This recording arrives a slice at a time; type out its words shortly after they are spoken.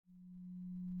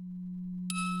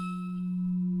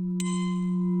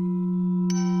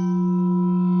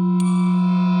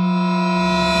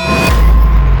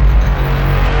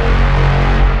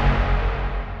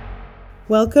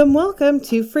Welcome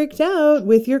to Freaked Out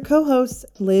with your co-hosts,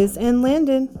 Liz and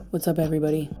Landon. What's up,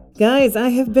 everybody? Guys, I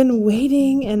have been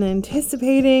waiting and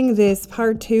anticipating this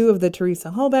part 2 of the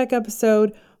Teresa Halbach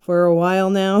episode for a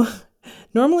while now.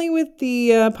 Normally with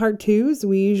the part 2s,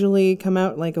 we usually come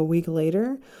out like a week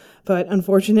later, but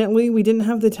unfortunately we didn't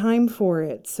have the time for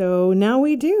it. So now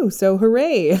we do, so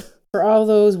hooray! For all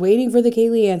those waiting for the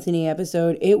Kaylee Anthony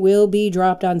episode, it will be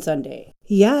dropped on Sunday.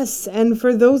 Yes, and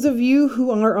for those of you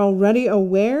who are already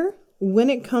aware, when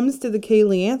it comes to the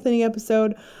Kaylee Anthony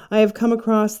episode, I have come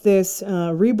across this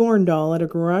reborn doll at a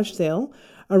garage sale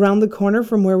around the corner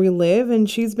from where we live, and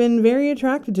she's been very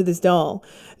attracted to this doll.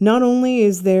 Not only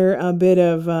is there a bit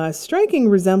of striking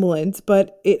resemblance,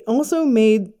 but it also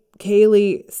made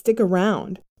Kaylee stick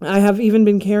around. I have even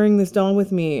been carrying this doll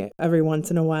with me every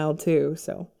once in a while too,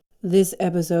 so... This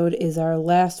episode is our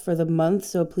last for the month,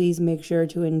 so please make sure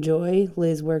to enjoy.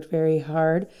 Liz worked very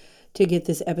hard to get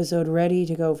this episode ready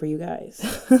to go for you guys.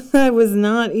 That was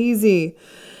not easy.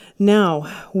 Now,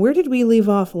 where did we leave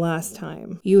off last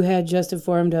time? You had just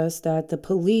informed us that the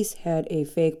police had a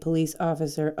fake police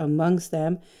officer amongst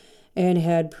them and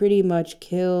had pretty much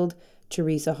killed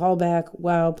Teresa Halbach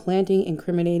while planting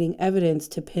incriminating evidence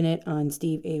to pin it on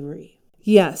Steve Avery.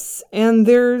 Yes, and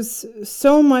there's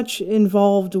so much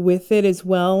involved with it as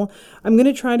well. I'm going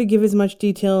to try to give as much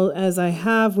detail as I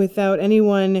have without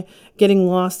anyone getting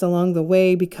lost along the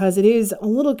way because it is a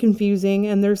little confusing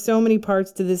and there's so many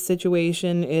parts to this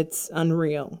situation, it's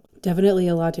unreal. Definitely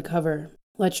a lot to cover.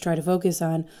 Let's try to focus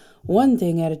on one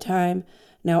thing at a time.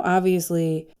 Now,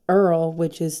 obviously, Earl,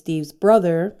 which is Steve's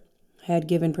brother, had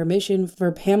given permission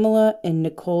for Pamela and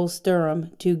Nicole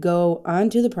Sturm to go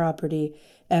onto the property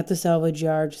at the salvage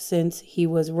yard since he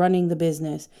was running the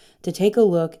business to take a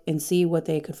look and see what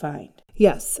they could find.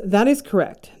 Yes, that is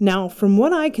correct. Now, from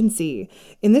what I can see,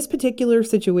 in this particular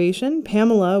situation,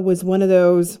 Pamela was one of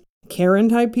those Karen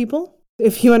type people,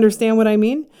 if you understand what I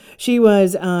mean. She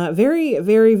was very,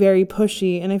 very, very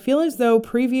pushy, and I feel as though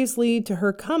previously to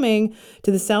her coming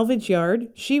to the salvage yard,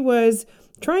 she was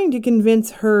trying to convince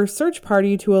her search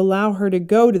party to allow her to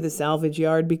go to the salvage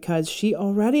yard because she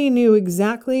already knew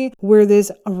exactly where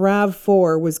this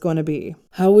RAV4 was going to be.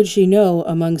 How would she know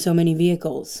among so many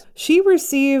vehicles? She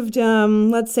received,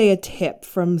 let's say, a tip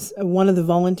from one of the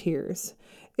volunteers.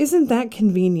 Isn't that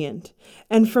convenient?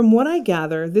 And from what I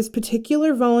gather, this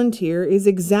particular volunteer is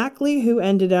exactly who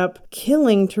ended up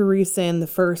killing Teresa in the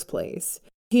first place.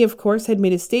 He, of course, had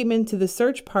made a statement to the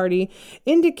search party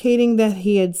indicating that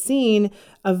he had seen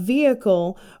a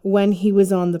vehicle when he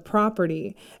was on the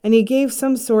property, and he gave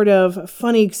some sort of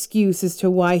funny excuse as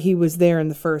to why he was there in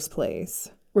the first place.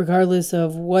 Regardless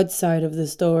of what side of the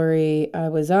story I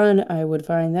was on, I would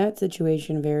find that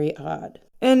situation very odd.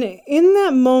 And in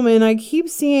that moment, I keep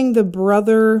seeing the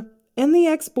brother and the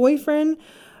ex-boyfriend,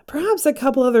 perhaps a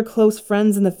couple other close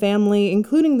friends in the family,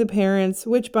 including the parents,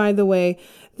 which, by the way,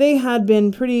 they had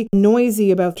been pretty noisy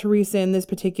about Teresa in this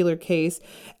particular case,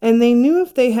 and they knew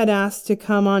if they had asked to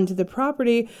come onto the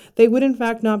property, they would in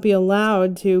fact not be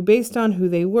allowed to based on who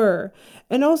they were.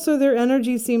 And also their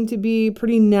energy seemed to be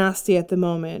pretty nasty at the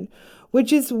moment,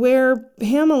 which is where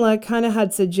Pamela kind of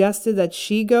had suggested that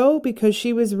she go because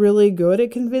she was really good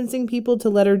at convincing people to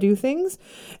let her do things.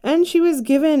 And she was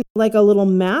given like a little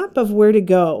map of where to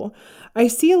go. I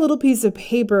see a little piece of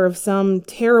paper of some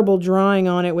terrible drawing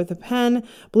on it with a pen,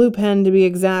 blue pen to be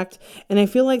exact, and I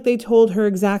feel like they told her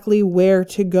exactly where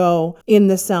to go in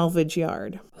the salvage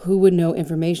yard. Who would know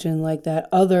information like that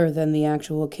other than the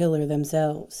actual killer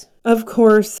themselves? Of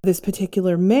course, this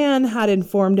particular man had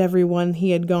informed everyone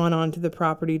he had gone onto the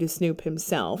property to snoop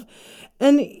himself.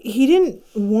 And he didn't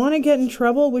want to get in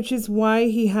trouble, which is why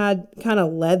he had kind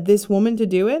of led this woman to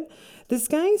do it. This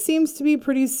guy seems to be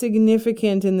pretty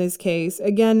significant in this case.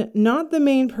 Again, not the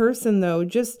main person though,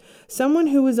 just someone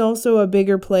who was also a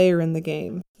bigger player in the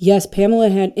game. Yes, Pamela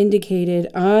had indicated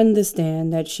on the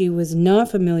stand that she was not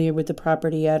familiar with the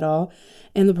property at all,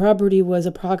 and the property was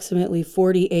approximately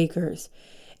 40 acres.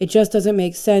 It just doesn't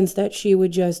make sense that she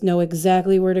would just know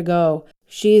exactly where to go.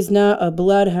 She's not a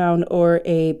bloodhound or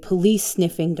a police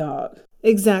sniffing dog.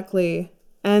 Exactly.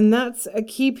 And that's a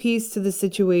key piece to the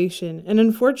situation. And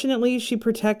unfortunately, she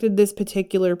protected this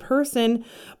particular person,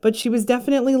 but she was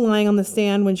definitely lying on the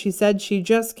stand when she said she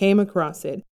just came across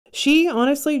it. She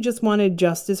honestly just wanted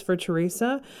justice for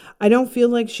Teresa. I don't feel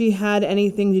like she had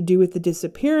anything to do with the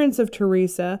disappearance of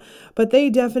Teresa, but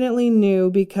they definitely knew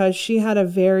because she had a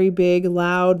very big,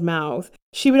 loud mouth.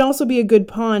 She would also be a good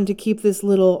pawn to keep this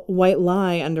little white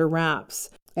lie under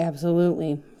wraps.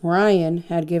 Absolutely. Ryan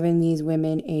had given these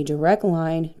women a direct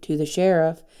line to the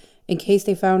sheriff in case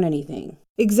they found anything.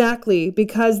 Exactly,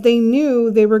 because they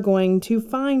knew they were going to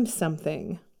find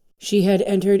something. She had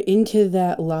entered into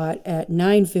that lot at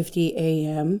 9:50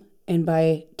 a.m., and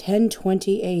by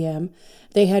 10:20 a.m.,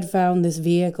 they had found this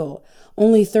vehicle.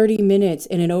 Only 30 minutes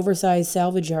in an oversized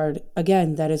salvage yard.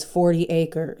 Again, that is 40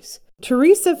 acres.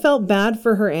 Teresa felt bad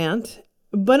for her aunt,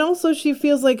 but also she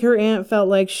feels like her aunt felt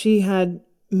like she had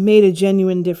made a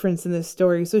genuine difference in this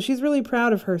story, so she's really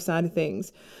proud of her side of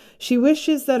things. She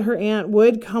wishes that her aunt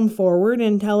would come forward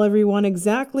and tell everyone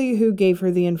exactly who gave her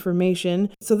the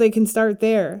information so they can start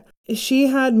there. She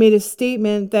had made a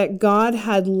statement that God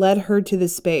had led her to the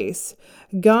space,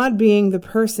 God being the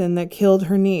person that killed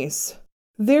her niece.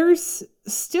 There's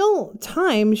still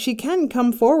time. She can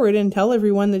come forward and tell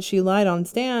everyone that she lied on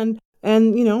stand,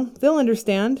 and, they'll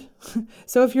understand.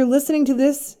 So if you're listening to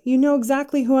this, you know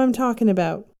exactly who I'm talking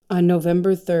about. On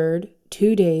November 3rd,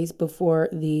 2 days before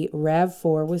the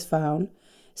RAV4 was found,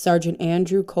 Sergeant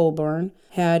Andrew Colburn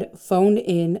had phoned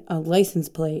in a license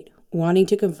plate, wanting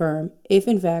to confirm if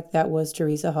in fact that was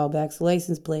Teresa Halbach's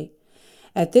license plate.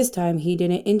 At this time, he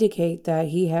didn't indicate that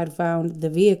he had found the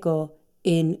vehicle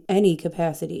in any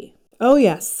capacity. Oh,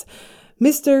 yes.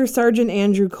 Mr. Sergeant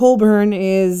Andrew Colburn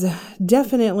is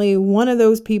definitely one of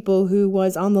those people who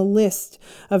was on the list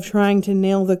of trying to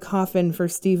nail the coffin for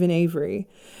Stephen Avery.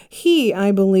 He,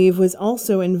 I believe, was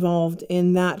also involved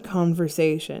in that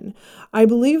conversation. I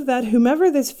believe that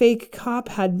whomever this fake cop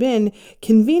had been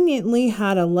conveniently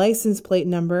had a license plate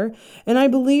number, and I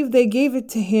believe they gave it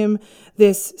to him,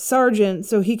 this sergeant,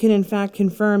 so he can in fact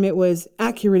confirm it was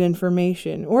accurate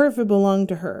information, or if it belonged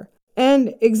to her.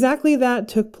 And exactly that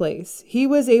took place. He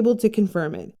was able to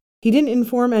confirm it. He didn't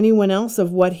inform anyone else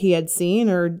of what he had seen,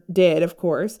 or did, of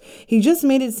course. He just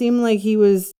made it seem like he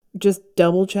was just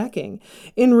double checking.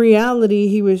 In reality,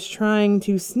 he was trying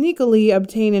to sneakily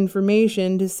obtain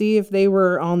information to see if they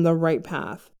were on the right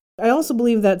path. I also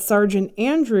believe that Sergeant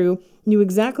Andrew knew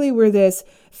exactly where this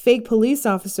fake police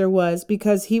officer was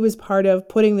because he was part of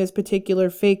putting this particular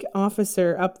fake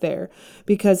officer up there,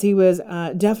 because he was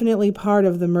definitely part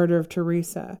of the murder of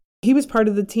Teresa. He was part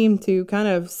of the team to kind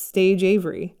of stage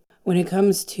Avery. When it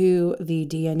comes to the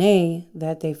DNA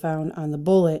that they found on the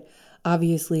bullet,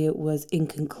 obviously it was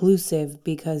inconclusive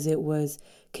because it was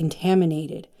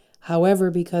contaminated. However,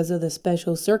 because of the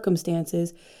special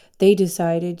circumstances, they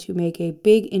decided to make a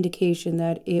big indication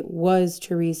that it was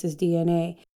Teresa's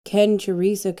DNA. Can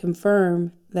Teresa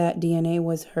confirm that DNA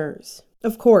was hers?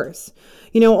 Of course.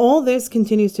 All this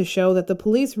continues to show that the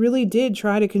police really did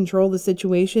try to control the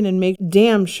situation and make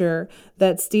damn sure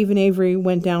that Stephen Avery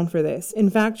went down for this.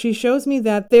 In fact, she shows me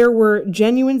that there were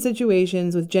genuine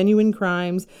situations with genuine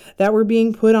crimes that were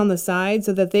being put on the side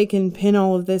so that they can pin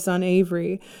all of this on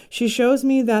Avery. She shows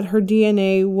me that her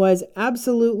DNA was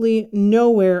absolutely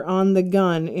nowhere on the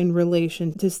gun in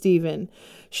relation to Stephen.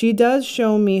 She does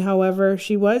show me, however,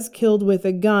 she was killed with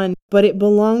a gun, but it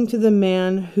belonged to the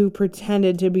man who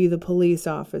pretended to be the police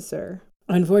officer.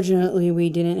 Unfortunately, we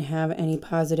didn't have any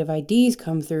positive IDs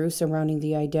come through surrounding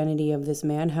the identity of this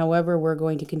man. However, we're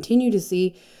going to continue to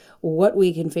see what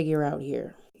we can figure out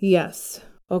here. Yes.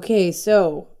 Okay,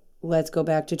 so let's go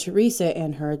back to Teresa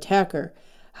and her attacker.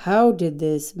 How did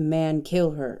this man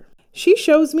kill her? She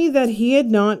shows me that he had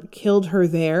not killed her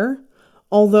there,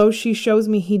 although she shows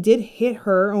me he did hit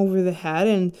her over the head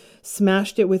and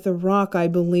smashed it with a rock, I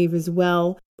believe, as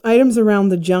well. Items around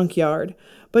the junkyard.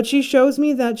 But she shows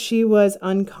me that she was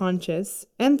unconscious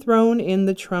and thrown in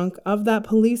the trunk of that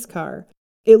police car.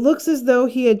 It looks as though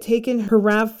he had taken her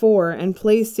RAV4 and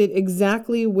placed it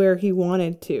exactly where he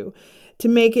wanted to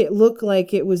make it look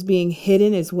like it was being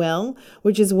hidden as well,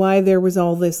 which is why there was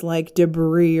all this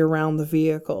debris around the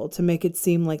vehicle to make it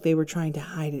seem like they were trying to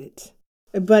hide it.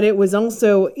 But it was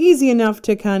also easy enough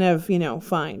to kind of,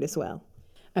 find as well.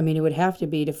 I mean, it would have to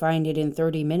be to find it in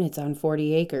 30 minutes on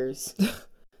 40 acres.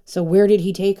 So where did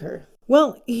he take her?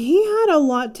 Well, he had a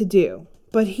lot to do,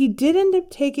 but he did end up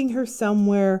taking her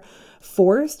somewhere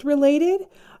forest related.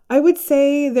 I would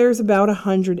say there's about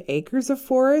 100 acres of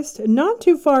forest, not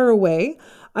too far away.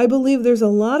 I believe there's a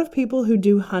lot of people who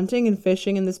do hunting and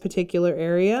fishing in this particular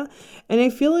area, and I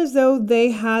feel as though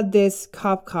they had this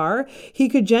cop car. He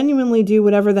could genuinely do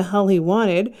whatever the hell he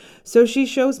wanted, so she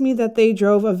shows me that they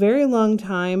drove a very long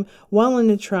time while in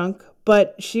the trunk,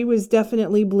 but she was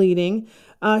definitely bleeding.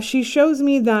 She shows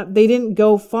me that they didn't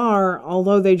go far,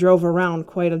 although they drove around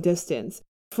quite a distance.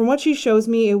 From what she shows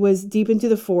me, it was deep into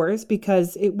the forest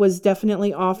because it was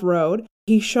definitely off-road.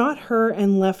 He shot her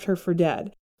and left her for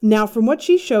dead. Now, from what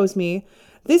she shows me,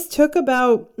 this took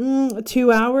about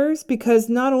 2 hours because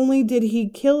not only did he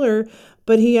kill her,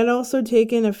 but he had also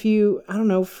taken a few,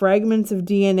 fragments of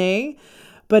DNA,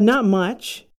 but not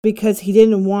much. because he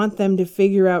didn't want them to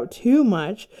figure out too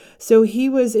much. So he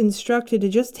was instructed to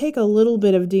just take a little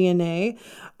bit of DNA.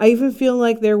 I even feel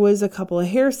like there was a couple of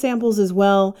hair samples as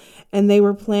well, and they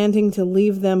were planning to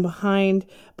leave them behind.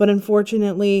 But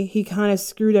unfortunately, he kind of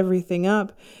screwed everything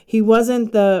up. He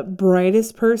wasn't the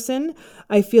brightest person.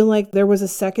 I feel like there was a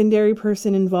secondary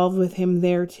person involved with him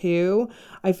there too.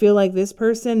 I feel like this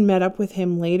person met up with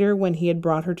him later when he had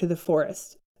brought her to the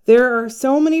forest. There are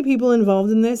so many people involved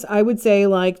in this. I would say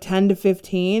like 10 to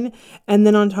 15. And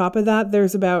then on top of that,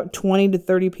 there's about 20 to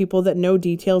 30 people that know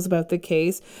details about the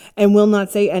case and will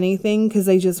not say anything because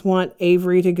they just want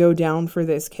Avery to go down for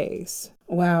this case.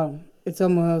 Wow. It's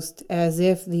almost as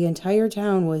if the entire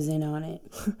town was in on it.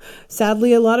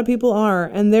 Sadly, a lot of people are.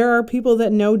 And there are people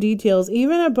that know details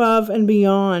even above and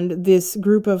beyond this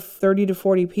group of 30 to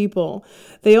 40 people.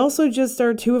 They also just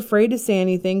are too afraid to say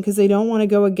anything because they don't want to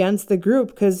go against the group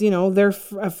because, they're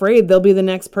afraid they'll be the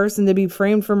next person to be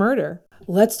framed for murder.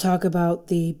 Let's talk about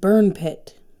the burn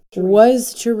pit.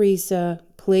 Was Teresa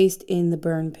placed in the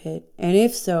burn pit? And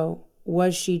if so,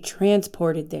 was she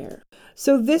transported there?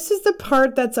 So this is the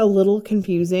part that's a little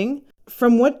confusing.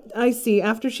 From what I see,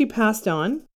 after she passed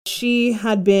on, she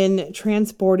had been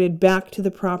transported back to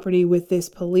the property with this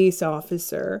police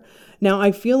officer. Now,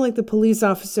 I feel like the police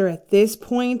officer at this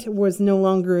point was no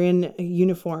longer in a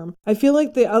uniform. I feel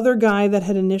like the other guy that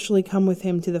had initially come with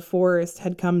him to the forest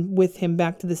had come with him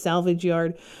back to the salvage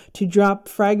yard to drop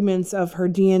fragments of her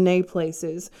DNA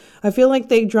places. I feel like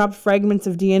they dropped fragments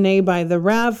of DNA by the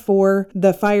RAV4,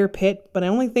 the fire pit, but I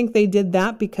only think they did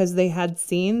that because they had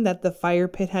seen that the fire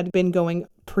pit had been going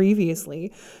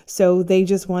previously. So they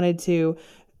just wanted to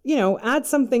add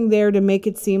something there to make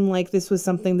it seem like this was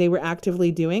something they were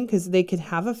actively doing because they could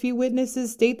have a few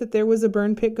witnesses state that there was a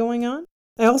burn pit going on.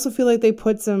 I also feel like they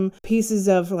put some pieces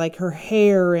of like her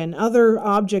hair and other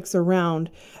objects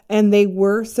around, and they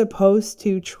were supposed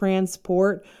to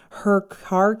transport her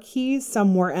car keys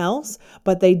somewhere else,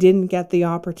 but they didn't get the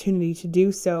opportunity to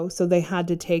do so, so they had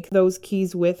to take those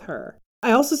keys with her.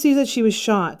 I also see that she was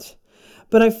shot,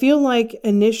 but I feel like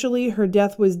initially her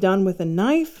death was done with a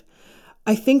knife.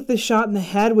 I think the shot in the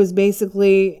head was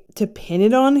basically to pin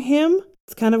it on him.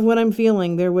 It's kind of what I'm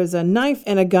feeling. There was a knife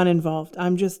and a gun involved.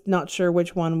 I'm just not sure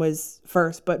which one was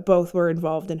first, but both were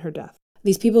involved in her death.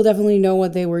 These people definitely know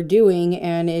what they were doing,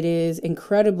 and it is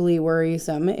incredibly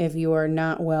worrisome if you are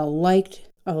not well liked,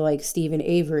 like Stephen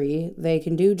Avery. They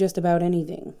can do just about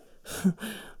anything.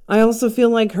 I also feel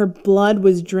like her blood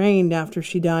was drained after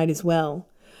she died as well.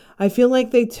 I feel like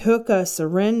they took a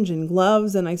syringe and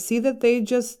gloves, and I see that they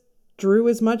just drew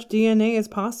as much DNA as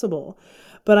possible.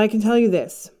 But I can tell you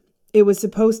this, it was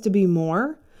supposed to be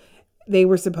more. They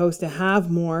were supposed to have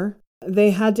more.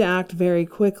 They had to act very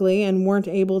quickly and weren't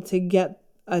able to get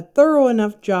a thorough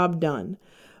enough job done.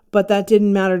 But that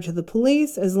didn't matter to the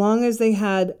police as long as they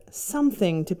had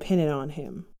something to pin it on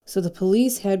him. So the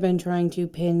police had been trying to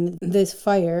pin this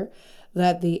fire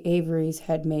that the Averys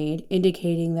had made,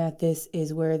 indicating that this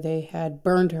is where they had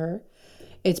burned her.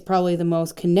 It's probably the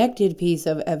most connected piece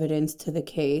of evidence to the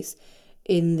case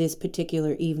in this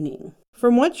particular evening.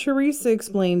 From what Teresa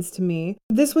explains to me,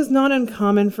 this was not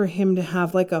uncommon for him to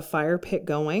have like a fire pit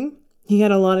going. He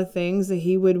had a lot of things that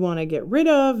he would want to get rid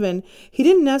of, and he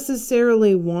didn't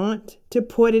necessarily want to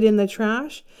put it in the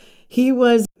trash. He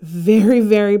was very,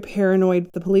 very paranoid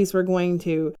the police were going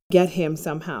to get him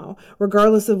somehow,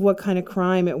 regardless of what kind of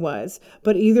crime it was.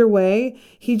 But either way,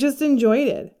 he just enjoyed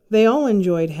it. They all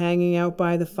enjoyed hanging out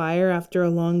by the fire after a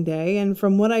long day, and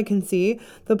from what I can see,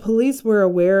 the police were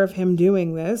aware of him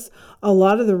doing this. A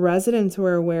lot of the residents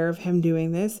were aware of him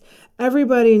doing this.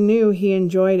 Everybody knew he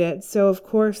enjoyed it, so of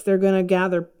course they're going to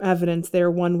gather evidence there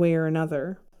one way or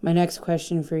another. My next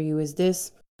question for you is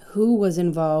this. Who was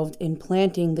involved in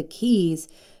planting the keys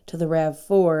to the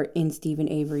RAV4 in Stephen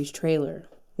Avery's trailer?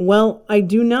 Well, I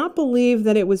do not believe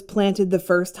that it was planted the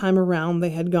first time around they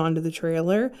had gone to the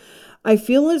trailer. I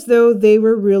feel as though they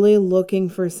were really looking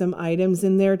for some items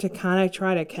in there to kind of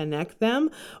try to connect them,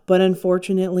 but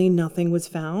unfortunately nothing was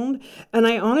found. And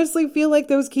I honestly feel like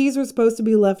those keys were supposed to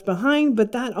be left behind,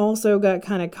 but that also got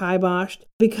kind of kiboshed.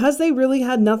 Because they really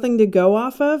had nothing to go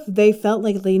off of, they felt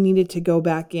like they needed to go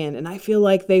back in, and I feel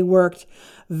like they worked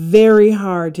very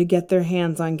hard to get their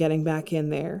hands on getting back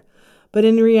in there. But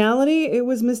in reality, it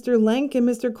was Mr. Lenk and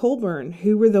Mr. Colburn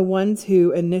who were the ones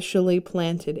who initially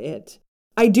planted it.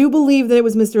 I do believe that it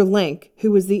was Mr. Lenk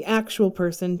who was the actual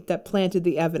person that planted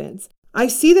the evidence. I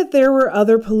see that there were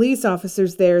other police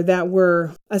officers there that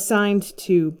were assigned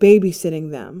to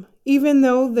babysitting them. Even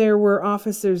though there were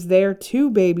officers there to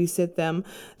babysit them,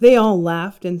 they all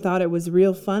laughed and thought it was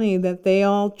real funny that they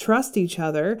all trust each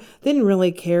other. They didn't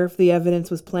really care if the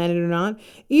evidence was planted or not.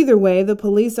 Either way, the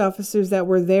police officers that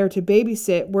were there to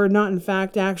babysit were not in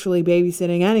fact actually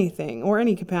babysitting anything or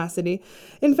any capacity.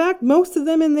 In fact, most of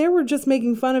them in there were just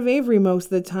making fun of Avery most of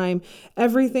the time.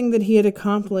 Everything that he had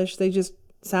accomplished, they just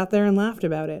sat there and laughed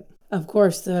about it. Of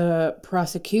course, the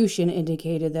prosecution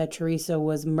indicated that Teresa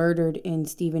was murdered in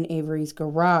Stephen Avery's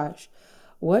garage.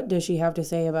 What does she have to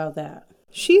say about that?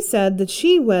 She said that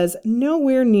she was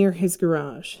nowhere near his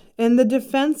garage, and the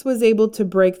defense was able to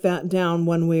break that down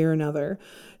one way or another.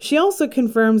 She also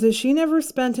confirms that she never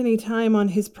spent any time on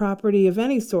his property of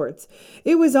any sorts.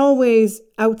 It was always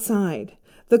outside.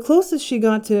 The closest she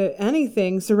got to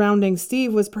anything surrounding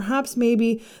Steve was perhaps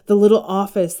maybe the little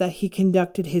office that he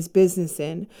conducted his business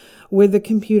in, where the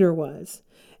computer was.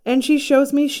 And she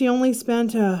shows me she only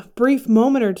spent a brief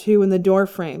moment or two in the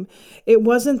doorframe. It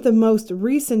wasn't the most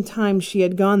recent time she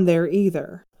had gone there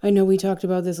either. I know we talked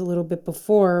about this a little bit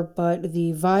before, but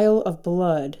the vial of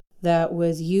blood that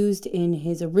was used in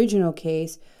his original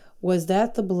case, was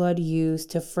that the blood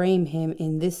used to frame him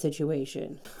in this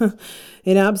situation?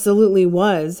 It absolutely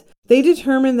was. They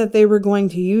determined that they were going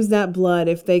to use that blood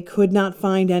if they could not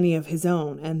find any of his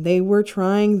own, and they were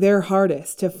trying their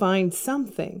hardest to find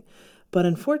something. But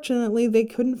unfortunately, they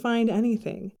couldn't find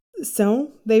anything.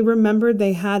 So they remembered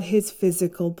they had his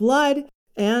physical blood,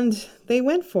 and they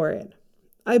went for it.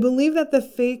 I believe that the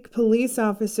fake police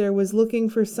officer was looking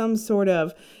for some sort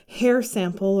of hair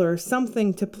sample or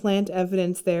something to plant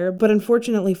evidence there, but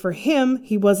unfortunately for him,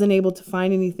 he wasn't able to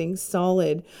find anything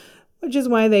solid, which is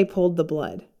why they pulled the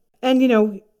blood. And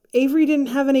Avery didn't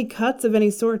have any cuts of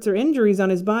any sorts or injuries on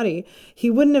his body.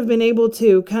 He wouldn't have been able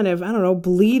to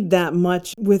bleed that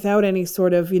much without any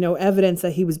sort of, evidence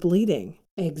that he was bleeding.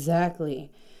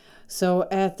 Exactly. So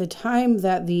at the time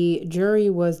that the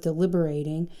jury was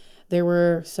deliberating, there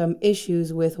were some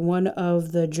issues with one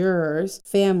of the jurors'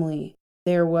 family.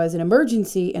 There was an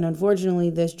emergency, and unfortunately,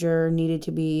 this juror needed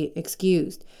to be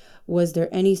excused. Was there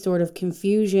any sort of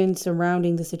confusion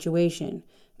surrounding the situation?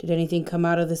 Did anything come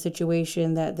out of the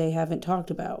situation that they haven't talked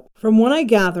about? From what I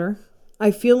gather,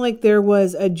 I feel like there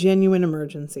was a genuine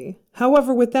emergency.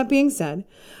 However, with that being said,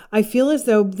 I feel as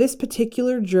though this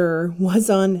particular juror was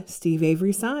on Steve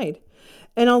Avery's side.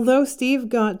 And although Steve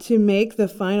got to make the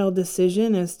final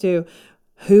decision as to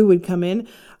who would come in,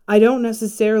 I don't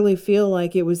necessarily feel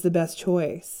like it was the best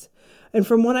choice. And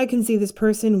from what I can see, this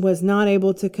person was not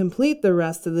able to complete the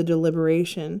rest of the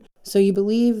deliberation. So you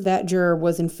believe that juror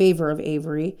was in favor of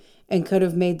Avery and could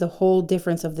have made the whole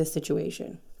difference of this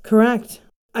situation? Correct.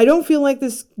 I don't feel like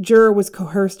this juror was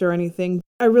coerced or anything.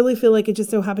 I really feel like it just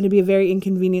so happened to be a very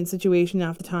inconvenient situation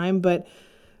at the time, but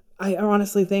I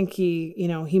honestly think he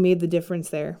made the difference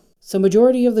there. So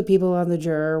majority of the people on the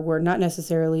juror were not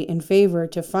necessarily in favor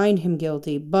to find him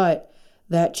guilty, but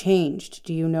that changed.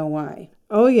 Do you know why?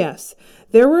 Oh, yes.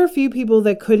 There were a few people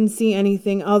that couldn't see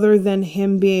anything other than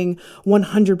him being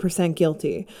 100%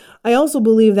 guilty. I also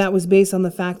believe that was based on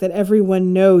the fact that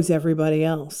everyone knows everybody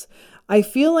else. I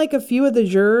feel like a few of the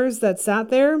jurors that sat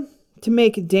there to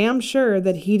make damn sure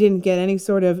that he didn't get any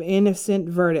sort of innocent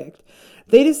verdict.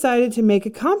 They decided to make a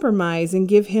compromise and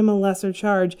give him a lesser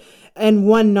charge and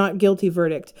one not guilty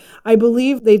verdict. I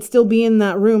believe they'd still be in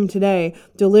that room today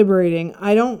deliberating.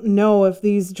 I don't know if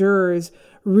these jurors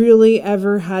really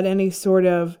ever had any sort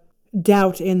of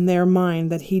doubt in their mind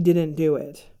that he didn't do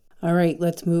it. All right,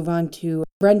 let's move on to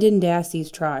Brendan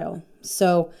Dassey's trial.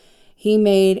 So he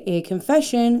made a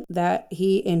confession that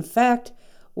he, in fact,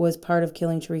 was part of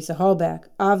killing Teresa Halbach.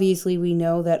 Obviously, we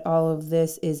know that all of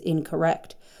this is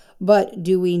incorrect. But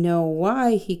do we know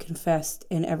why he confessed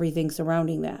and everything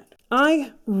surrounding that?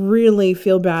 I really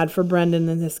feel bad for Brendan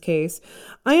in this case.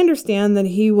 I understand that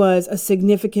he was a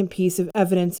significant piece of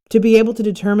evidence to be able to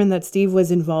determine that Steve was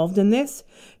involved in this.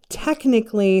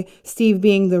 Technically, Steve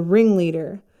being the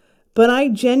ringleader. But I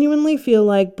genuinely feel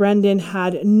like Brendan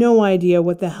had no idea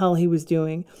what the hell he was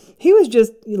doing. He was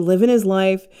just living his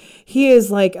life. He is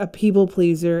like a people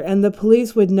pleaser, and the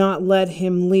police would not let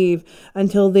him leave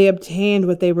until they obtained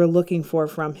what they were looking for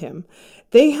from him.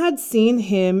 They had seen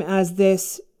him as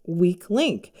this weak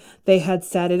link. They had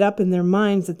set it up in their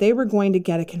minds that they were going to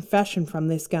get a confession from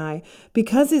this guy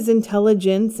because his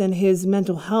intelligence and his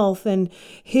mental health and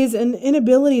his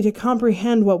inability to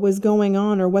comprehend what was going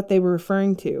on or what they were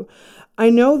referring to. I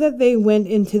know that they went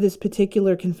into this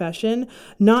particular confession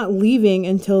not leaving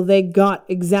until they got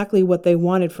exactly what they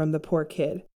wanted from the poor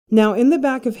kid. Now, in the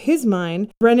back of his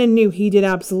mind, Brennan knew he did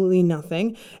absolutely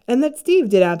nothing and that Steve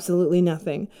did absolutely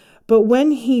nothing. But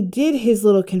when he did his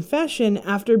little confession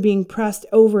after being pressed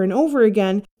over and over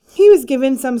again, he was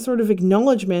given some sort of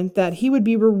acknowledgement that he would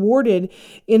be rewarded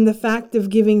in the fact of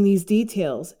giving these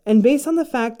details. And based on the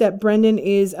fact that Brendan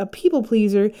is a people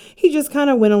pleaser, he just kind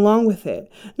of went along with it,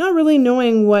 not really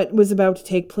knowing what was about to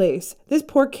take place. This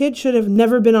poor kid should have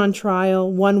never been on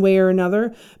trial one way or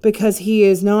another because he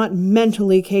is not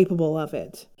mentally capable of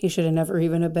it. He should have never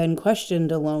even have been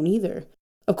questioned alone either.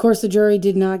 Of course, the jury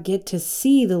did not get to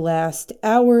see the last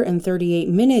hour and 38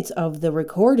 minutes of the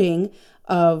recording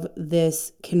of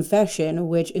this confession,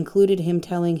 which included him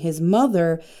telling his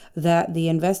mother that the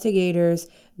investigators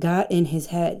got in his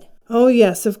head. Oh,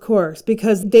 yes, of course,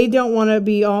 because they don't want to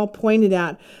be all pointed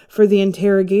at for the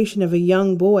interrogation of a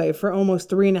young boy for almost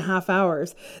 3.5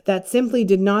 hours that simply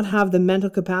did not have the mental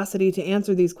capacity to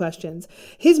answer these questions.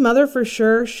 His mother for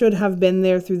sure should have been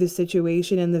there through the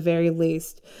situation in the very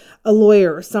least, a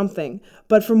lawyer or something.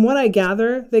 But from what I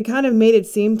gather, they kind of made it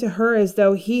seem to her as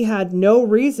though he had no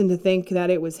reason to think that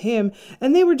it was him,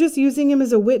 and they were just using him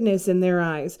as a witness in their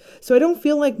eyes. So I don't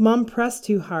feel like Mom pressed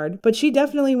too hard, but she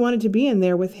definitely wanted to be in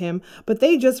there with him, but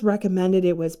they just recommended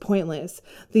it was pointless.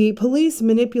 The police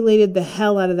manipulated the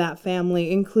hell out of that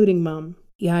family, including Mom.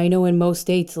 Yeah, I know in most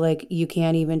states, you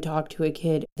can't even talk to a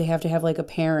kid. They have to have a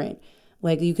parent.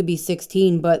 You could be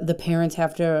 16, but the parents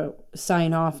have to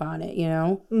sign off on it,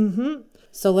 Mm-hmm.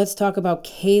 So let's talk about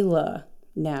Kayla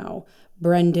now,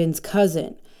 Brendan's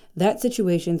cousin. That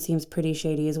situation seems pretty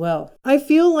shady as well. I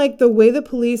feel like the way the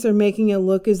police are making it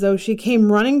look as though she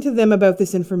came running to them about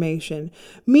this information.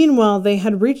 Meanwhile, they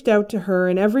had reached out to her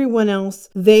and everyone else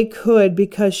they could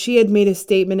because she had made a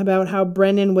statement about how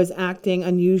Brendan was acting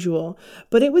unusual.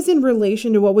 But it was in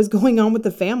relation to what was going on with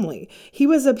the family. He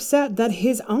was upset that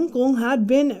his uncle had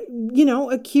been,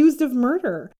 accused of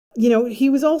murder. He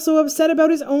was also upset about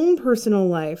his own personal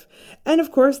life. And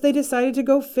of course, they decided to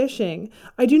go fishing.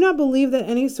 I do not believe that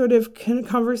any sort of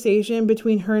conversation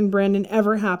between her and Brandon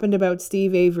ever happened about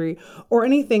Steve Avery or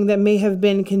anything that may have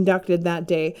been conducted that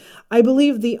day. I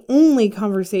believe the only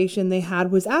conversation they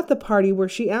had was at the party where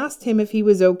she asked him if he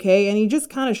was okay and he just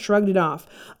kind of shrugged it off.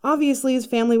 Obviously, his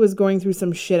family was going through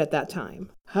some shit at that time.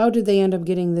 How did they end up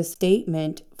getting this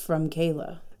statement from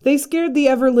Kayla? They scared the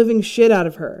ever-living shit out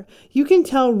of her. You can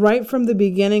tell right from the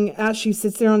beginning as she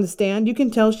sits there on the stand, you can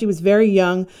tell she was very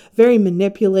young, very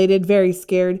manipulated, very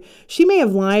scared. She may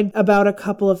have lied about a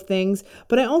couple of things,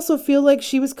 but I also feel like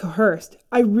she was coerced.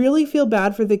 I really feel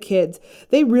bad for the kids.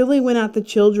 They really went at the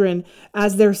children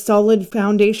as their solid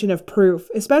foundation of proof,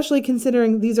 especially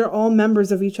considering these are all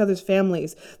members of each other's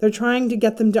families. They're trying to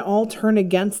get them to all turn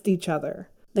against each other.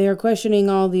 They are questioning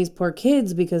all these poor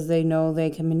kids because they know they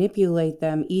can manipulate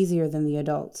them easier than the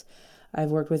adults. I've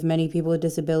worked with many people with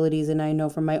disabilities, and I know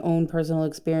from my own personal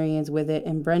experience with it,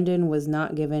 and Brendan was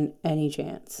not given any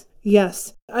chance.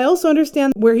 Yes, I also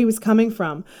understand where he was coming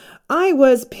from. I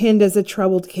was pinned as a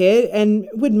troubled kid and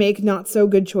would make not so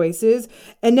good choices,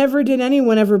 and never did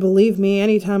anyone ever believe me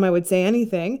anytime I would say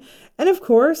anything. And of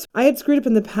course, I had screwed up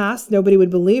in the past, nobody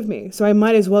would believe me, so I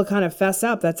might as well kind of fess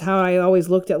up. That's how I always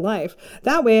looked at life.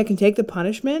 That way I can take the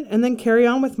punishment and then carry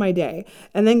on with my day,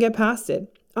 and then get past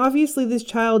it. Obviously, this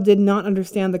child did not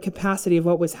understand the capacity of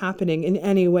what was happening in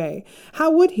any way. How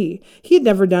would he? He had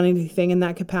never done anything in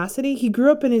that capacity. He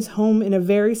grew up in his home in a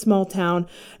very small town,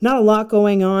 not a lot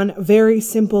going on, very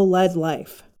simple led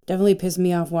life. Definitely pissed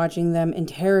me off watching them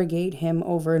interrogate him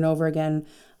over and over again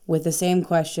with the same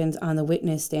questions on the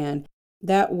witness stand.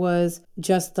 That was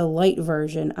just the light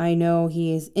version. I know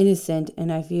he is innocent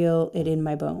and I feel it in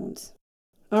my bones.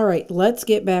 All right, let's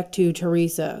get back to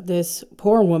Teresa. This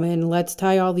poor woman, let's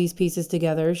tie all these pieces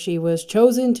together. She was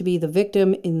chosen to be the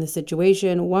victim in the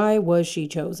situation. Why was she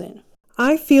chosen?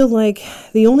 I feel like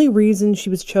the only reason she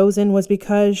was chosen was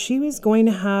because she was going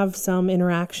to have some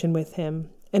interaction with him.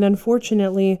 And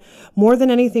unfortunately, more than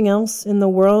anything else in the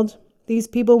world, these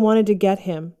people wanted to get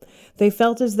him. They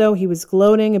felt as though he was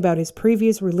gloating about his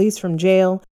previous release from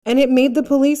jail, and it made the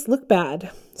police look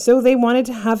bad. So they wanted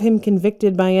to have him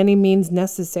convicted by any means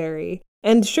necessary.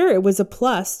 And sure, it was a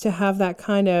plus to have that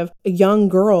kind of young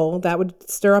girl that would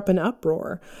stir up an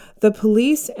uproar. The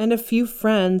police and a few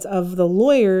friends of the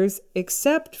lawyers,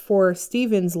 except for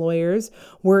Stephen's lawyers,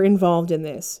 were involved in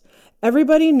this.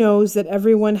 Everybody knows that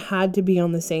everyone had to be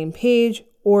on the same page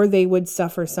or they would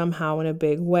suffer somehow in a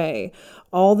big way.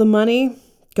 All the money,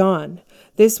 gone.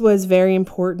 This was very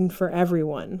important for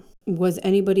everyone. Was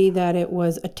anybody that it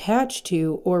was attached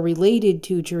to or related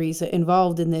to Teresa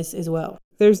involved in this as well?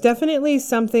 There's definitely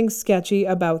something sketchy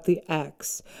about the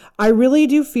ex. I really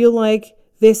do feel like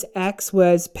this ex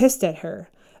was pissed at her.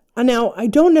 Now, I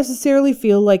don't necessarily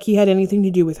feel like he had anything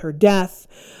to do with her death,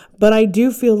 but I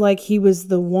do feel like he was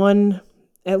the one,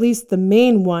 at least the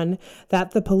main one, that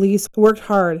the police worked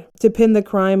hard to pin the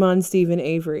crime on Stephen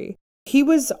Avery. He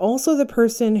was also the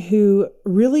person who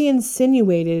really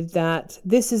insinuated that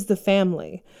this is the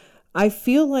family. I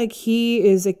feel like he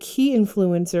is a key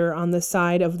influencer on the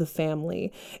side of the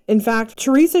family. In fact,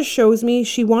 Teresa shows me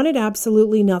she wanted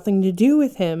absolutely nothing to do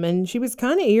with him, and she was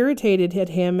kind of irritated at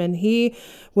him, and he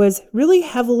was really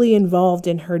heavily involved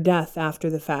in her death after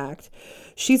the fact.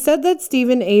 She said that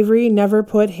Stephen Avery never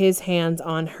put his hands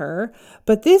on her,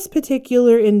 but this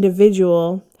particular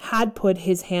individual had put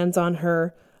his hands on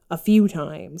her a few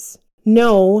times.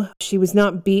 No, she was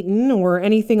not beaten or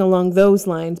anything along those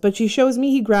lines, but she shows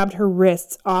me he grabbed her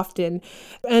wrists often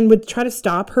and would try to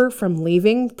stop her from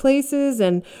leaving places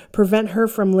and prevent her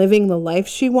from living the life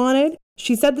she wanted.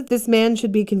 She said that this man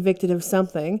should be convicted of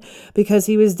something because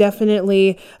he was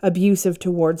definitely abusive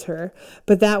towards her,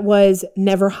 but that was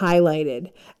never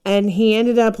highlighted. And he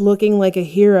ended up looking like a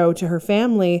hero to her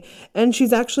family, and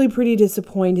she's actually pretty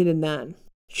disappointed in that.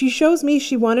 She shows me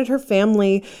she wanted her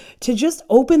family to just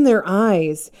open their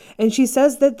eyes. And she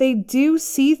says that they do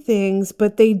see things,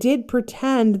 but they did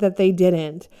pretend that they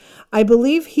didn't. I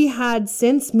believe he had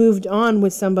since moved on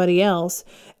with somebody else.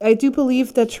 I do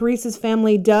believe that Teresa's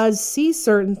family does see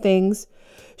certain things.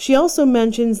 She also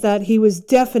mentions that he was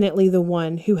definitely the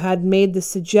one who had made the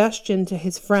suggestion to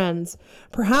his friends,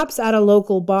 perhaps at a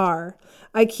local bar.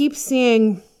 I keep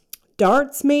seeing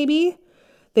darts, maybe.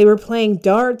 They were playing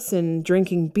darts and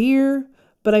drinking beer,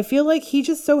 but I feel like he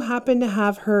just so happened to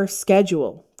have her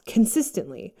schedule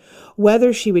consistently,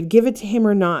 whether she would give it to him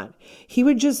or not. He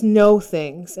would just know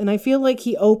things, and I feel like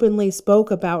he openly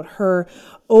spoke about her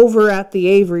over at the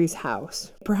Avery's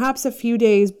house, perhaps a few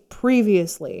days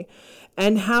previously,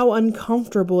 and how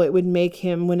uncomfortable it would make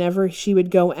him whenever she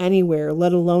would go anywhere,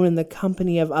 let alone in the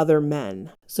company of other men.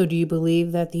 So do you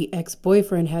believe that the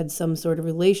ex-boyfriend had some sort of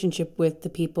relationship with the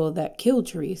people that killed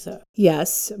Teresa?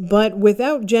 Yes, but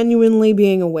without genuinely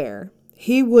being aware.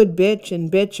 He would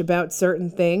bitch about certain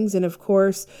things, and of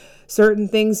course, certain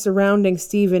things surrounding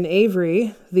Stephen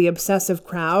Avery, the obsessive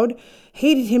crowd,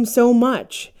 hated him so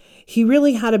much. He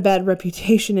really had a bad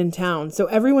reputation in town, so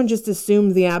everyone just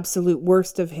assumed the absolute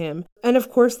worst of him. And of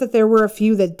course that there were a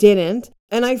few that didn't.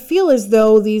 And I feel as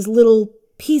though these little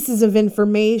pieces of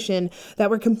information that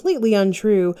were completely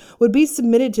untrue would be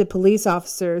submitted to police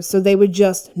officers so they would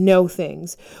just know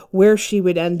things. Where she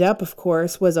would end up, of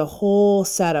course, was a whole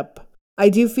setup. I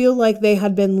do feel like they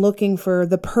had been looking for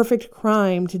the perfect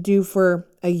crime to do for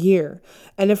a year.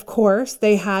 And of course,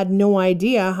 they had no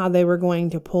idea how they were going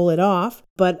to pull it off.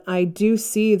 But I do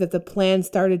see that the plan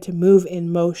started to move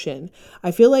in motion.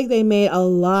 I feel like they made a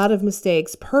lot of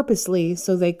mistakes purposely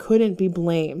so they couldn't be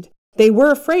blamed. They were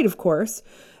afraid, of course.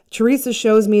 Teresa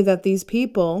shows me that these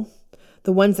people,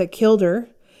 the ones that killed her,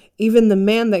 even the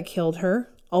man that killed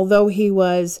her, although he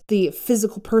was the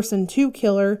physical person to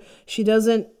kill her, she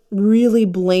doesn't really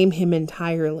blame him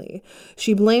entirely.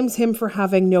 She blames him for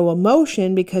having no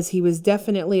emotion because he was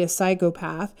definitely a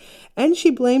psychopath, and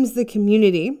she blames the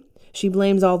community. She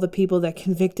blames all the people that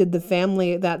convicted the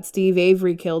family that Steve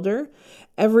Avery killed her.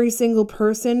 Every single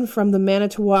person from the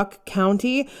Manitowoc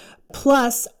County,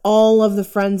 plus all of the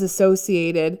friends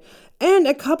associated, and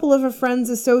a couple of her friends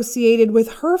associated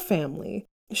with her family.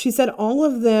 She said all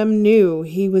of them knew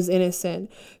he was innocent.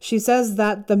 She says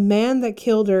that the man that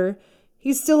killed her,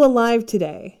 he's still alive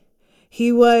today.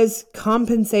 He was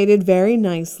compensated very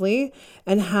nicely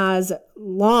and has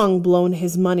long blown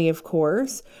his money, of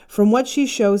course. From what she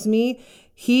shows me,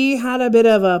 he had a bit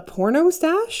of a porno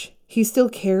stash. He still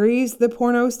carries the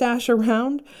porno stash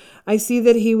around. I see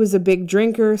that he was a big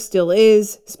drinker, still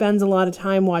is, spends a lot of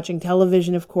time watching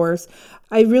television, of course.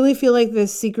 I really feel like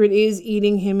this secret is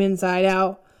eating him inside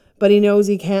out, but he knows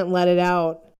he can't let it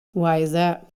out. Why is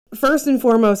that? First and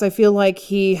foremost, I feel like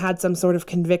he had some sort of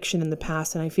conviction in the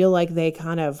past, and I feel like they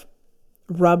kind of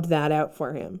rubbed that out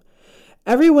for him.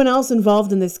 Everyone else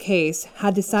involved in this case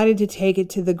had decided to take it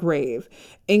to the grave,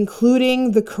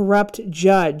 including the corrupt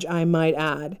judge, I might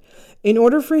add. In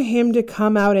order for him to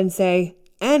come out and say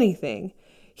anything,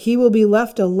 he will be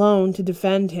left alone to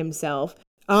defend himself.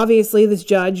 Obviously, this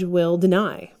judge will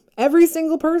deny. Every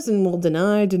single person will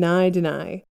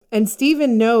deny. And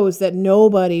Stephen knows that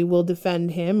nobody will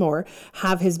defend him or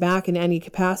have his back in any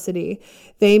capacity.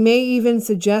 They may even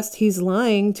suggest he's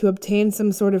lying to obtain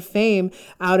some sort of fame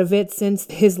out of it since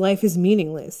his life is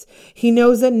meaningless. He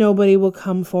knows that nobody will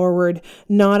come forward,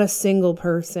 not a single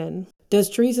person. Does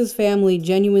Teresa's family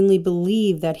genuinely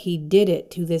believe that he did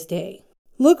it to this day?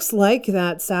 looks like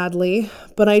that, sadly.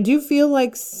 But I do feel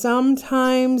like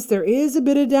sometimes there is a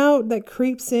bit of doubt that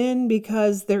creeps in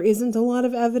because there isn't a lot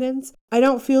of evidence. I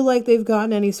don't feel like they've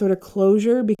gotten any sort of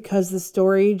closure because the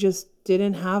story just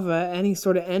didn't have any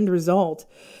sort of end result.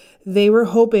 They were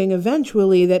hoping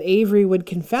eventually that Avery would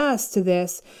confess to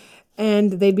this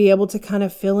and they'd be able to kind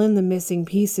of fill in the missing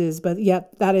pieces, but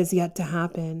yet that is yet to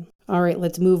happen. All right,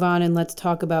 let's move on and let's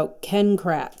talk about Ken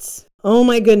Kratz. Oh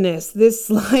my goodness, this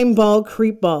slimeball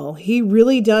creepball. He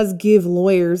really does give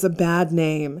lawyers a bad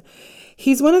name.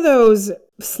 He's one of those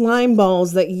slime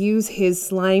balls that use his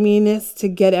sliminess to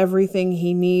get everything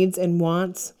he needs and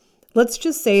wants. Let's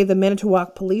just say the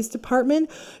Manitowoc Police Department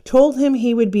told him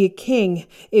he would be a king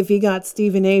if he got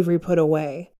Stephen Avery put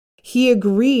away. He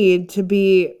agreed to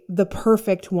be the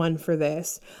perfect one for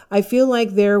this. I feel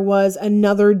like there was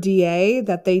another DA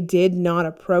that they did not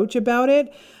approach about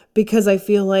it because I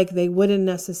feel like they wouldn't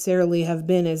necessarily have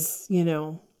been as,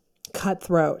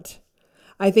 cutthroat.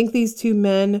 I think these two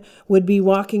men would be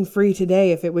walking free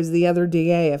today if it was the other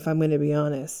DA, if I'm going to be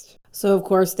honest. So, of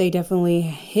course, they definitely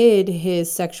hid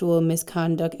his sexual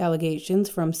misconduct allegations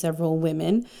from several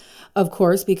women, of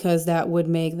course, because that would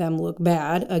make them look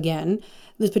bad again.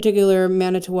 This particular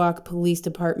Manitowoc Police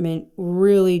Department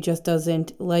really just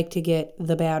doesn't like to get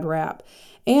the bad rap.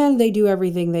 And they do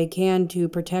everything they can to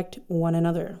protect one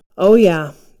another. Oh,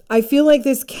 yeah. I feel like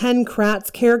this Ken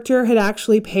Kratz character had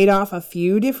actually paid off a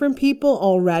few different people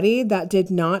already that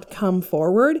did not come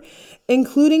forward,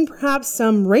 including perhaps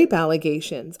some rape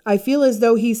allegations. I feel as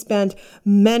though he spent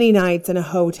many nights in a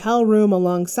hotel room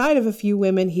alongside of a few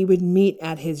women he would meet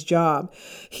at his job.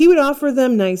 He would offer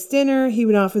them nice dinner, he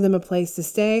would offer them a place to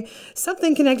stay,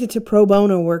 something connected to pro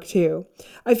bono work too.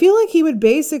 I feel like he would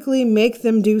basically make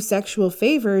them do sexual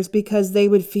favors because they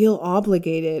would feel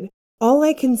obligated. All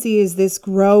I can see is this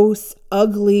gross,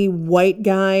 ugly white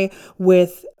guy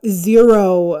with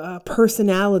zero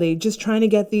personality just trying to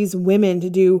get these women to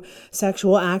do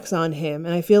sexual acts on him.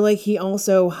 And I feel like he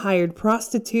also hired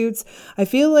prostitutes. I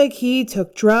feel like he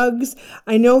took drugs.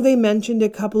 I know they mentioned a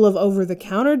couple of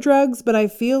over-the-counter drugs, but I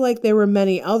feel like there were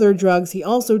many other drugs he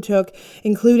also took,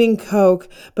 including coke.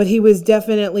 But he was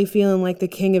definitely feeling like the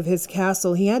king of his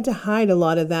castle. He had to hide a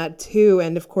lot of that too.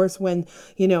 And of course, when,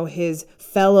 his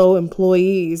fellow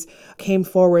employees came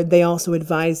forward, they also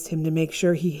advised him to make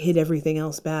sure he hid everything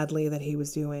else badly that he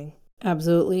was doing.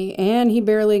 Absolutely. And he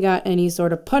barely got any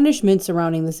sort of punishment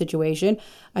surrounding the situation.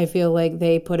 I feel like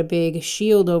they put a big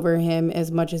shield over him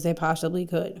as much as they possibly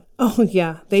could. Oh,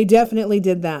 yeah, they definitely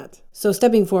did that. So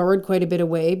stepping forward quite a bit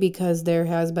away, because there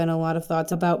has been a lot of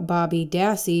thoughts about Bobby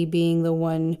Dassey being the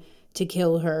one to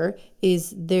kill her.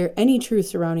 Is there any truth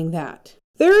surrounding that?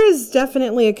 There is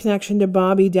definitely a connection to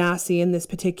Bobby Dassey in this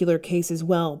particular case as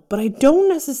well, but I don't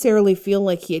necessarily feel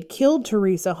like he had killed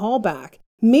Teresa Halbach.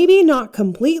 Maybe not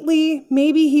completely,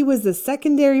 maybe he was the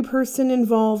secondary person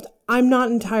involved, I'm not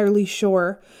entirely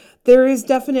sure. There is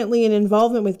definitely an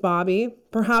involvement with Bobby.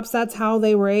 Perhaps that's how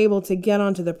they were able to get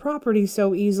onto the property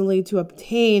so easily to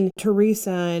obtain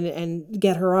Teresa and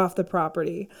get her off the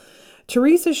property.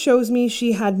 Teresa shows me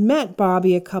she had met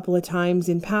Bobby a couple of times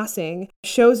in passing,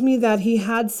 shows me that he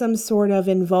had some sort of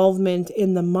involvement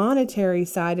in the monetary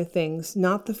side of things,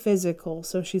 not the physical,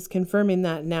 so she's confirming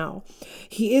that now.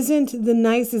 He isn't the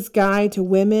nicest guy to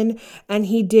women, and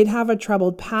he did have a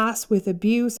troubled past with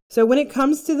abuse, so when it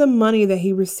comes to the money that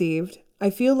he received, I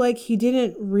feel like he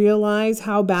didn't realize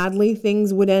how badly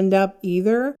things would end up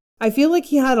either. I feel like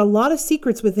he had a lot of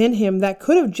secrets within him that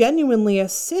could have genuinely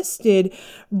assisted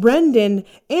Brendan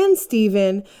and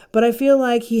Stephen, but I feel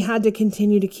like he had to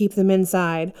continue to keep them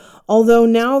inside. Although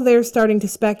now they're starting to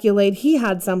speculate he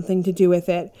had something to do with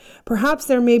it. Perhaps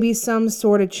there may be some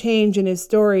sort of change in his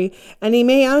story, and he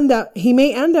may end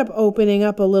up opening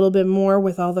up a little bit more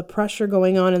with all the pressure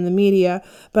going on in the media,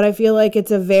 but I feel like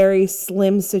it's a very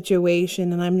slim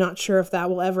situation, and I'm not sure if that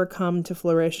will ever come to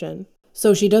fruition.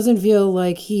 So she doesn't feel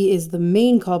like he is the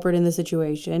main culprit in the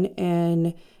situation,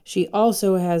 and she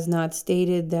also has not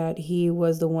stated that he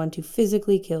was the one to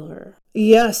physically kill her.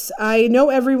 Yes, I know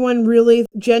everyone really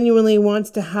genuinely wants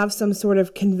to have some sort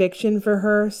of conviction for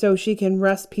her so she can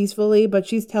rest peacefully, but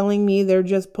she's telling me they're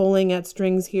just pulling at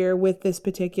strings here with this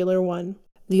particular one.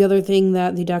 The other thing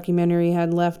that the documentary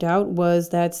had left out was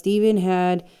that Stephen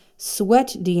had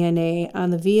sweat DNA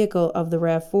on the vehicle of the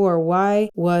RAV4. Why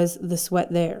was the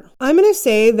sweat there? I'm going to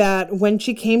say that when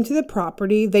she came to the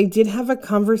property, they did have a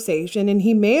conversation and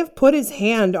he may have put his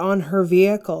hand on her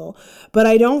vehicle, but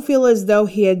I don't feel as though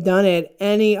he had done it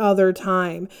any other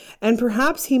time. And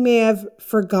perhaps he may have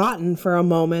forgotten for a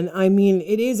moment. I mean,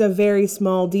 it is a very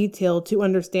small detail to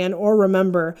understand or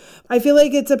remember. I feel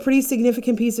like it's a pretty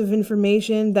significant piece of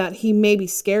information that he may be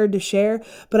scared to share,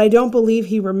 but I don't believe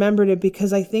he remembered it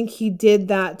because I think he did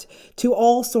that to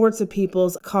all sorts of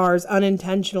people's cars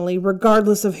unintentionally,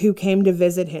 regardless of who came to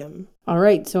visit him. All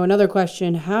right, so another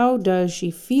question. How does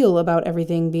she feel about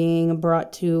everything being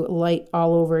brought to light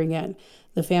all over again?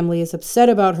 The family is upset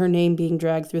about her name being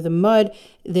dragged through the mud,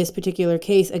 this particular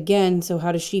case again, so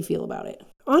how does she feel about it?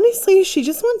 Honestly, she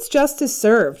just wants justice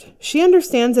served. She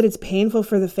understands that it's painful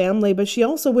for the family, but she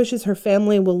also wishes her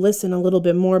family will listen a little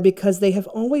bit more because they have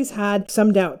always had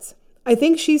some doubts. I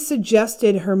think she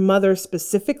suggested her mother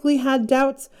specifically had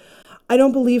doubts. I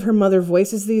don't believe her mother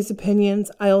voices these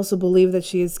opinions. I also believe that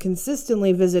she is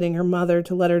consistently visiting her mother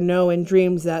to let her know in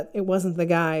dreams that it wasn't the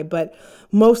guy. But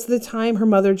most of the time, her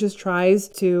mother just tries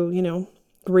to,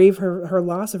 grieve her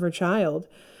loss of her child.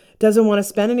 Doesn't want to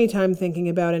spend any time thinking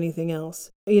about anything else.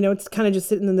 It's kind of just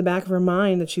sitting in the back of her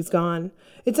mind that she's gone.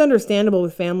 It's understandable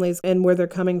with families and where they're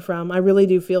coming from. I really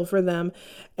do feel for them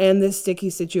and this sticky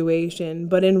situation.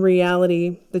 But in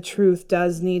reality, the truth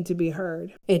does need to be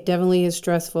heard. It definitely is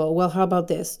stressful. Well, how about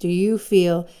this? Do you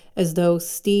feel as though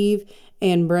Steve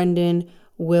and Brendan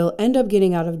will end up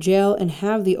getting out of jail and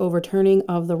have the overturning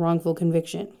of the wrongful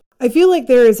conviction? I feel like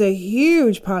there is a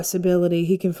huge possibility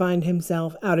he can find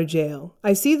himself out of jail.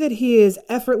 I see that he is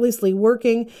effortlessly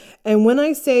working, and when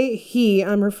I say he,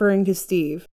 I'm referring to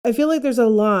Steve. I feel like there's a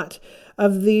lot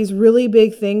of these really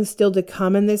big things still to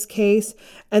come in this case,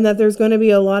 and that there's going to be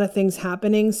a lot of things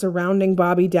happening surrounding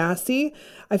Bobby Dassey.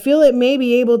 I feel it may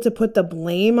be able to put the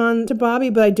blame on to Bobby,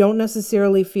 but I don't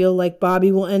necessarily feel like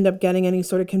Bobby will end up getting any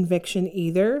sort of conviction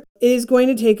either. It is going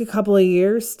to take a couple of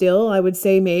years still, I would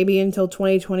say maybe until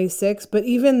 2026, but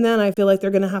even then I feel like they're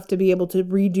going to have to be able to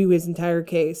redo his entire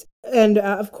case. And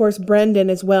of course, Brendan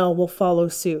as well will follow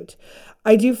suit.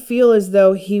 I do feel as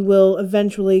though he will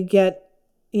eventually get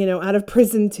out of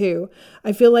prison too.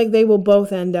 I feel like they will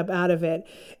both end up out of it.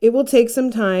 It will take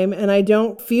some time, and I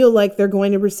don't feel like they're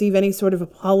going to receive any sort of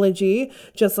apology,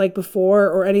 just like before,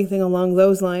 or anything along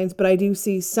those lines, but I do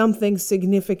see something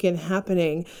significant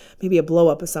happening, maybe a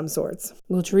blow-up of some sorts.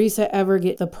 Will Teresa ever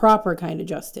get the proper kind of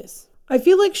justice? I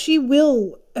feel like she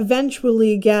will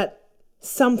eventually get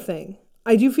something.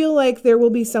 I do feel like there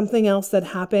will be something else that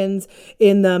happens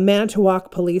in the Manitowoc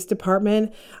Police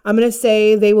Department. I'm going to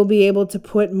say they will be able to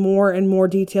put more and more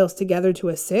details together to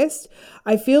assist.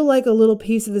 I feel like a little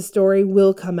piece of the story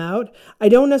will come out. I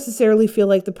don't necessarily feel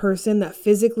like the person that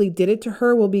physically did it to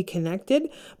her will be connected,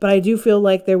 but I do feel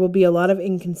like there will be a lot of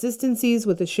inconsistencies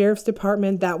with the sheriff's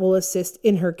department that will assist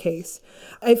in her case.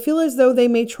 I feel as though they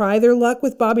may try their luck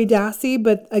with Bobby Dassey,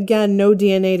 but again, no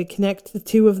DNA to connect the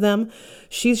two of them.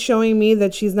 She's showing me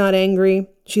that she's not angry,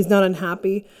 she's not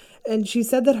unhappy, and she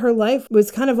said that her life was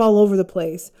kind of all over the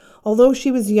place. Although she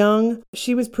was young,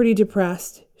 she was pretty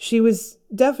depressed. She was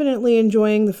definitely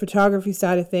enjoying the photography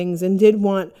side of things and did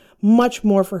want much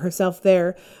more for herself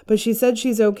there, but she said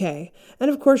she's okay. And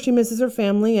of course she misses her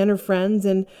family and her friends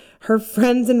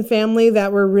and family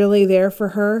that were really there for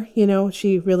her.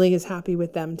 She really is happy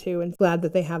with them too and glad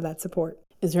that they have that support.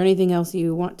 Is there anything else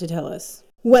you want to tell us?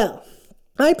 Well,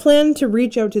 I plan to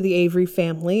reach out to the Avery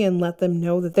family and let them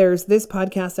know that there's this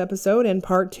podcast episode and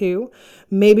part 2.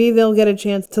 Maybe they'll get a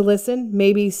chance to listen.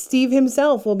 Maybe Steve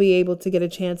himself will be able to get a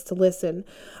chance to listen.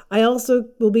 I also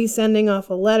will be sending off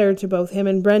a letter to both him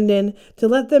and Brendan to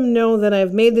let them know that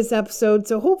I've made this episode,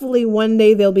 so hopefully one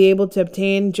day they'll be able to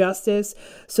obtain justice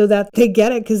so that they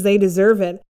get it because they deserve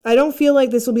it. I don't feel like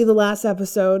this will be the last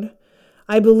episode.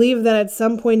 I believe that at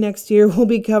some point next year we'll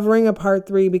be covering a part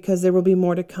 3 because there will be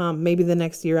more to come, maybe the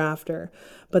next year after.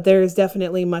 But there is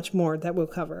definitely much more that we'll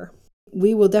cover.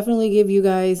 We will definitely give you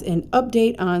guys an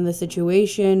update on the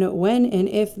situation when and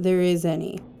if there is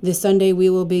any. This Sunday we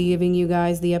will be giving you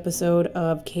guys the episode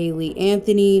of Kaylee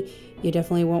Anthony. You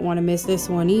definitely won't want to miss this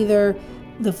one either.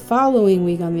 The following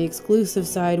week on the exclusive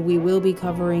side, we will be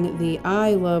covering the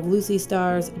I Love Lucy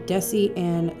stars, Desi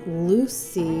and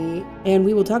Lucy. And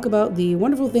we will talk about the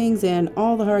wonderful things and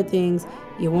all the hard things.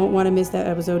 You won't want to miss that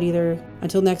episode either.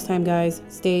 Until next time, guys,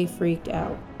 stay freaked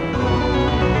out.